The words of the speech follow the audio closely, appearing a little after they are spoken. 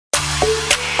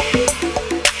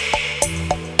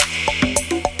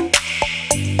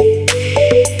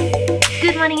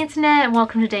morning internet, and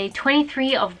welcome to day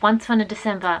 23 of Once Upon a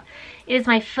December. It is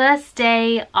my first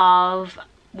day of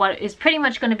what is pretty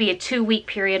much going to be a 2-week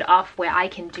period off where I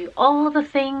can do all the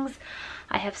things.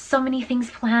 I have so many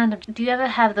things planned. Do you ever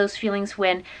have those feelings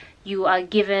when you are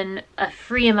given a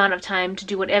free amount of time to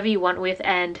do whatever you want with,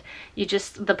 and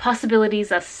the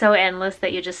possibilities are so endless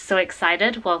that you're just so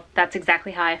excited? Well, that's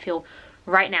exactly how I feel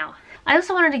right now. I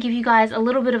also wanted to give you guys a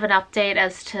little bit of an update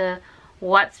as to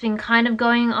what's been kind of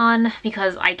going on,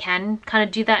 because I can kind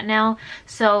of do that now.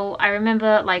 So I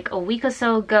remember like a week or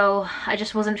so ago, I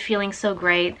just wasn't feeling so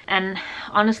great, and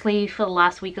honestly for the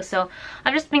last week or so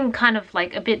I've just been kind of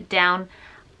like a bit down.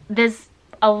 There's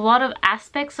a lot of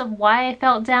aspects of why I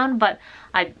felt down,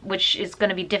 which is going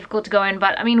to be difficult to go in,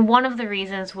 but I mean, one of the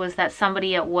reasons was that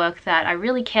somebody at work that I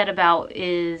really cared about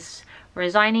is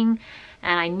resigning,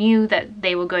 and I knew that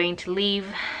they were going to leave.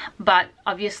 But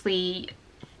obviously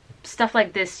stuff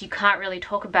like this you can't really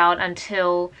talk about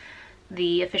until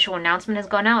the official announcement has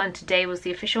gone out, and today was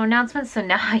the official announcement, so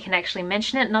now I can actually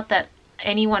mention it. Not that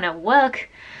anyone at work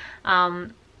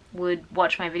would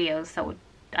watch my videos. That would,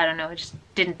 I don't know, I just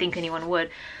didn't think anyone would.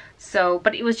 So,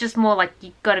 but it was just more like,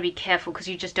 you gotta be careful because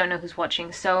you just don't know who's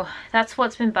watching. So that's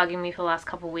what's been bugging me for the last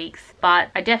couple of weeks. But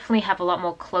I definitely have a lot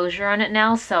more closure on it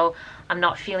now, so I'm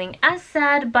not feeling as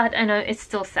sad, but I know it's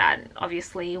still sad.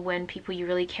 Obviously, when people you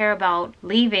really care about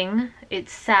leaving,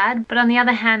 it's sad. But on the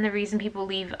other hand, the reason people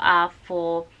leave are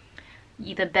for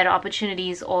either better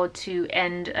opportunities or to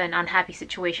end an unhappy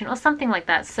situation or something like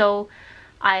that. So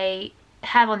I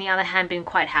have, on the other hand, been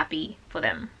quite happy for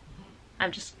them.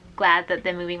 I'm just glad that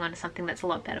they're moving on to something that's a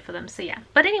lot better for them. So yeah,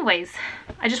 but anyways,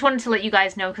 I just wanted to let you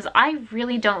guys know, because I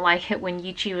really don't like it when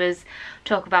YouTubers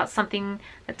talk about something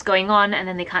that's going on and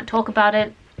then they can't talk about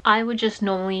it. I would just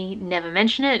normally never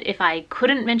mention it if I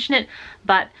couldn't mention it,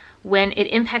 but when it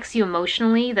impacts you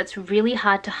emotionally, that's really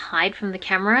hard to hide from the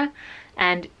camera.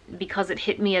 And because it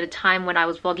hit me at a time when I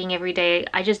was vlogging every day,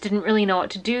 I just didn't really know what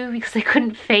to do, because I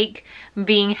couldn't fake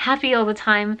being happy all the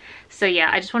time. So yeah,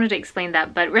 I just wanted to explain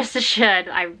that, but rest assured,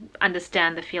 I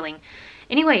understand the feeling.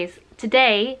 Anyways,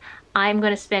 today I'm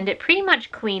going to spend it pretty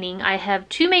much cleaning. I have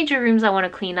 2 major rooms I want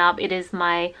to clean up. It is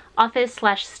my office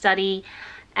 / study,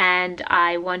 and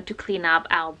I want to clean up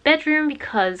our bedroom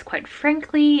because, quite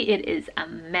frankly, it is a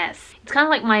mess. It's kind of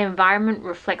like my environment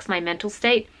reflects my mental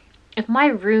state. If my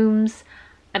rooms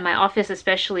and my office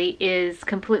especially is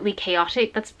completely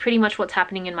chaotic, that's pretty much what's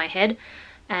happening in my head.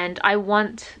 And I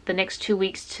want the next 2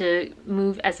 weeks to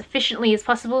move as efficiently as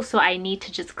possible, so I need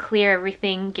to just clear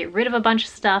everything, get rid of a bunch of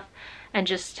stuff, and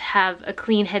just have a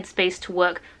clean headspace to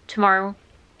work tomorrow.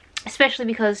 Especially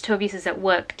because Tobias is at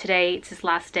work today, it's his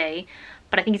last day,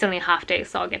 but I think he's only a half day,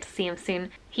 so I'll get to see him soon.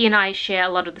 He and I share a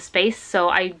lot of the space, so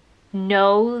I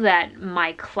know that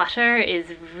my clutter is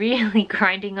really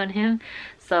grinding on him.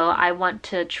 So I want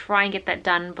to try and get that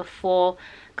done before,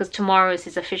 because tomorrow is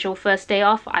his official first day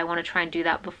off. I want to try and do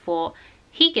that before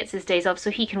he gets his days off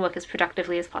so he can work as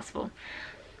productively as possible.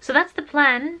 So that's the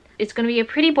plan. It's going to be a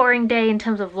pretty boring day in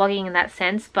terms of vlogging in that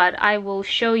sense, but I will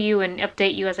show you and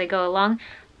update you as I go along.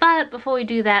 But before we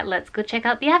do that, let's go check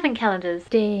out the advent calendars.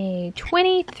 Day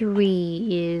 23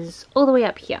 is all the way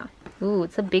up here. Ooh,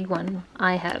 it's a big one.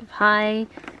 I have high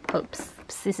hopes.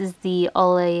 This is the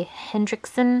Ole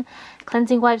Henriksen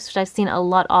cleansing wipes, which I've seen a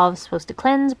lot of. Supposed to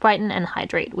cleanse, brighten, and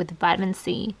hydrate with vitamin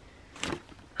C.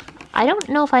 I don't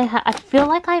know if I feel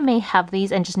like I may have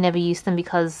these and just never use them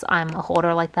because I'm a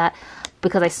hoarder like that,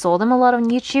 because I saw them a lot on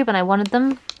YouTube and I wanted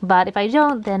them. But if I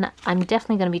don't, then I'm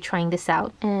definitely going to be trying this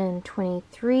out. And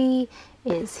 23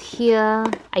 is here.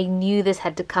 I knew this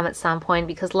had to come at some point,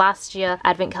 because last year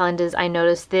advent calendars I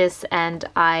noticed this, and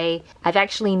I've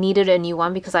actually needed a new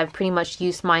one because I've pretty much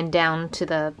used mine down to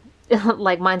the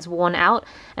like, mine's worn out,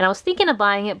 and I was thinking of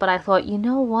buying it, but I thought, you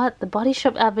know what, the Body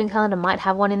Shop advent calendar might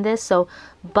have one in this, so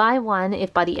buy one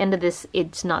if by the end of this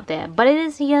it's not there. But it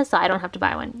is here, so I don't have to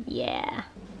buy one. Yeah.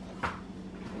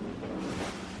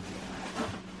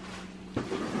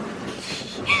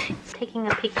 Taking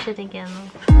a picture together.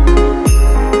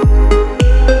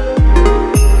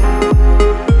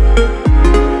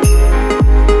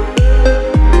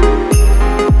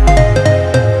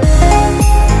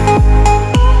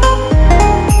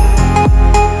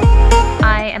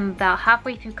 I am about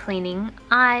halfway through cleaning.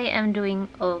 I am doing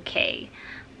okay.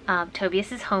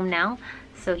 Tobias is home now,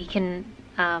 so he can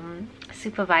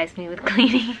supervise me with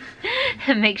cleaning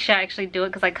and make sure I actually do it,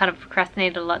 because I kind of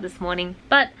procrastinated a lot this morning.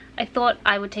 But I thought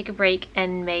I would take a break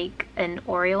and make an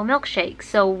Oreo milkshake.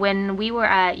 So when we were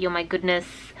at You're My Goodness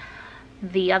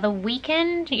the other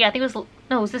weekend, yeah, I think it was,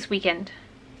 no, it was this weekend.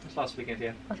 was last weekend,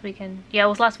 yeah. Last weekend. Yeah, it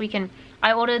was last weekend.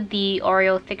 I ordered the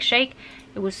Oreo thick shake.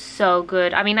 It was so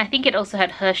good. I mean, I think it also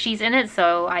had Hershey's in it,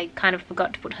 so I kind of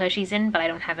forgot to put Hershey's in, but I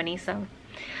don't have any, so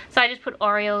I just put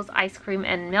Oreos, ice cream,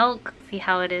 and milk. See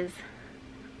how it is.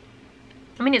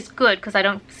 I mean, it's good because I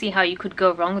don't see how you could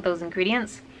go wrong with those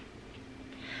ingredients.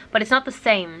 But it's not the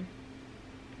same.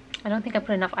 I don't think I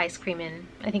put enough ice cream in.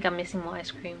 I think I'm missing more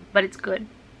ice cream, but it's good.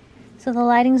 So the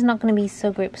lighting's not going to be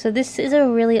so great. So this is a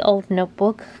really old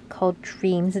notebook called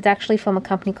Dreams. It's actually from a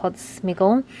company called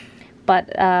Smiggle. But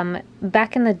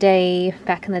back in the day,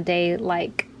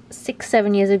 like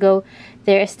 6-7 years ago,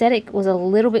 their aesthetic was a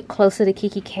little bit closer to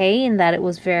Kikki K in that it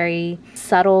was very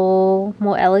subtle,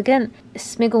 more elegant.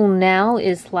 Smiggle now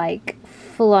is like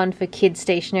full on for kids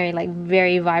stationery, like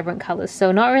very vibrant colors.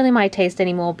 So not really my taste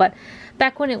anymore, but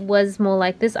back when it was more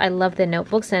like this, I love their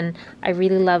notebooks, and I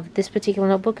really love this particular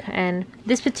notebook. And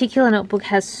this particular notebook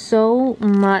has so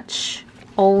much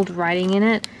old writing in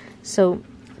it. So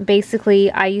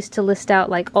basically I used to list out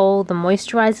like all the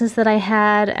moisturizers that I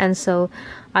had, and so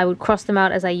I would cross them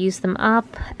out as I used them up,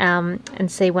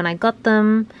 and say when I got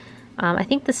them. I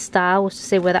think the star was to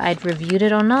say whether I'd reviewed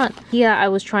it or not. Here I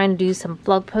was trying to do some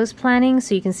blog post planning,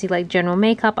 so you can see like general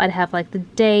makeup. I'd have like the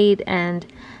date and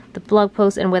the blog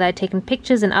post and whether I'd taken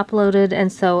pictures and uploaded,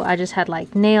 and so I just had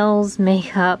like nails,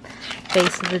 makeup,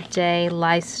 face of the day,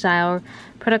 lifestyle,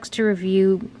 products to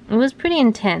review. It was pretty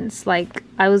intense. Like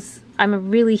I'm a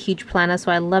really huge planner,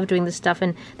 so I love doing this stuff,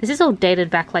 and this is all dated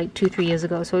back like 2-3 years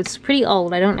ago, so it's pretty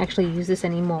old. I don't actually use this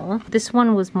anymore. This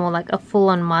one was more like a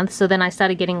full-on month, so then I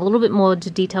started getting a little bit more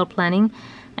into detailed planning,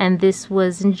 and this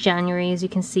was in January, as you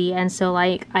can see. And so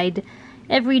like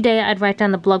every day I'd write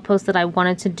down the blog post that I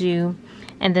wanted to do,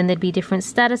 and then there'd be different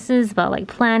statuses about like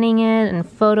planning it and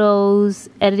photos,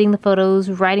 editing the photos,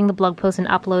 writing the blog post, and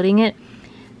uploading it.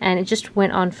 And it just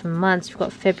went on for months. We've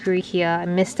got February here. I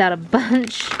missed out a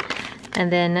bunch. And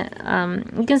then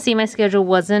you can see my schedule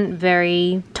wasn't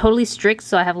very totally strict,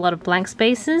 so I have a lot of blank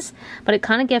spaces, but it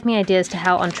kind of gave me ideas to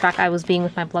how on track I was being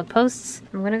with my blog posts.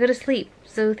 I'm gonna go to sleep.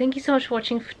 So thank you so much for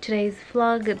watching for today's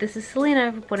vlog. This is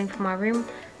Celina reporting from my room.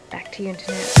 Back to you,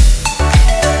 internet.